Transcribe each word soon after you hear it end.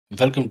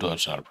Welcome to our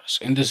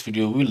Starpress. In this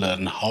video, we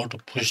learn how to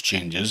push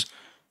changes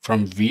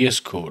from VS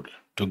Code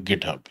to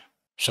GitHub.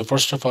 So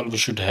first of all, we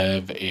should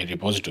have a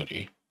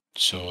repository.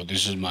 So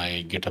this is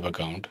my GitHub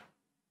account.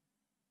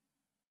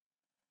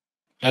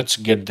 Let's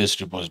get this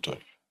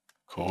repository.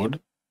 Code,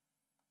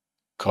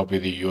 copy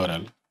the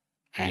URL,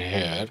 and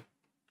here,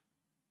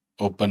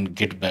 open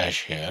git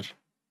bash here,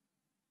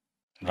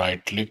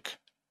 right click,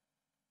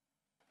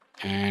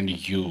 and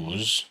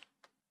use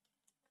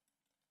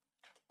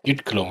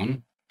git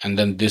clone, and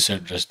then this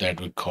address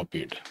that we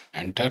copied.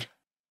 Enter.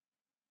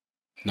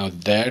 Now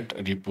that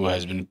repo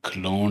has been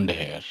cloned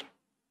here.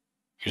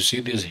 You see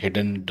this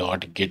hidden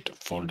 .git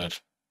folder.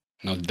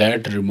 Now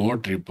that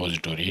remote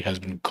repository has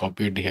been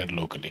copied here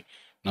locally.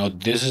 Now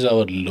this is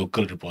our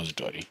local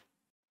repository.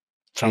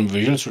 From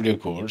Visual Studio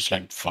Code,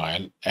 select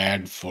File,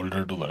 Add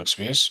Folder to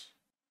Workspace.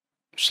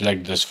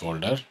 Select this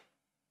folder,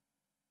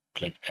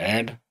 click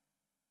Add,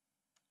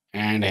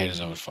 and here is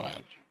our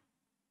file.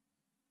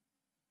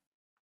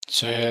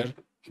 So here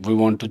we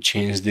want to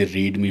change the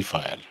README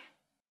file.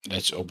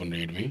 Let's open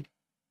README.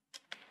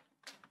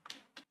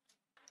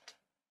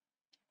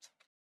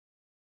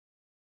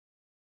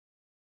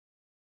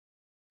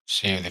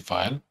 Save the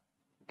file.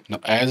 Now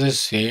as I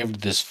saved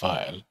this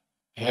file,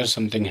 here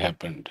something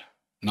happened.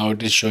 Now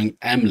it is showing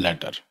M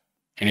letter,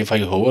 and if I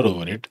hover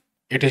over it,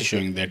 it is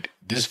showing that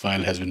this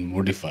file has been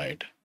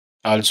modified.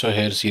 Also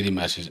here see the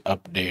message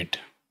update,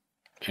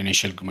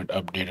 initial commit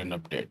update and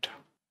update.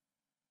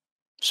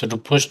 So to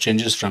push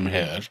changes from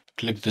here,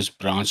 click this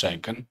branch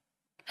icon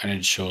and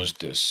it shows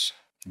this.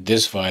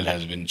 This file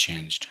has been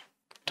changed.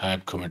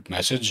 Type commit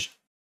message,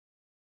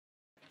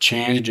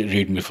 changed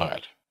readme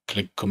file.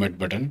 Click commit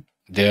button.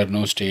 There are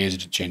no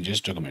staged changes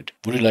to commit.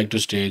 Would you like to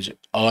stage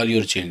all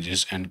your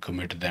changes and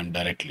commit them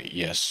directly?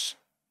 Yes.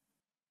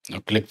 Now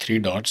click three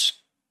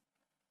dots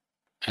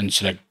and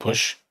select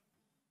push,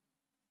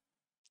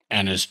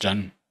 and it's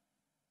done.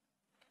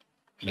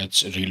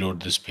 Let's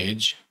reload this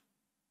page.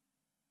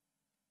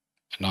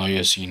 Now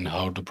you're seeing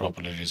how to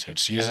properly reset.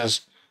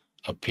 CSS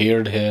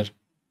appeared here,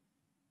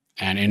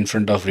 and in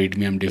front of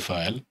readme.md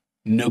file,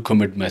 new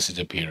commit message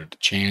appeared,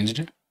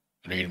 changed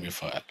readme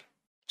file.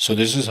 So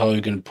this is how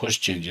you can push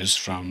changes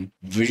from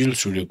Visual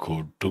Studio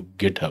Code to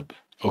GitHub.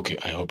 Okay,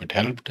 I hope it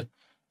helped.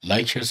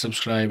 Like, share,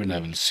 subscribe, and I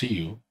will see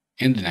you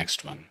in the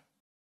next one.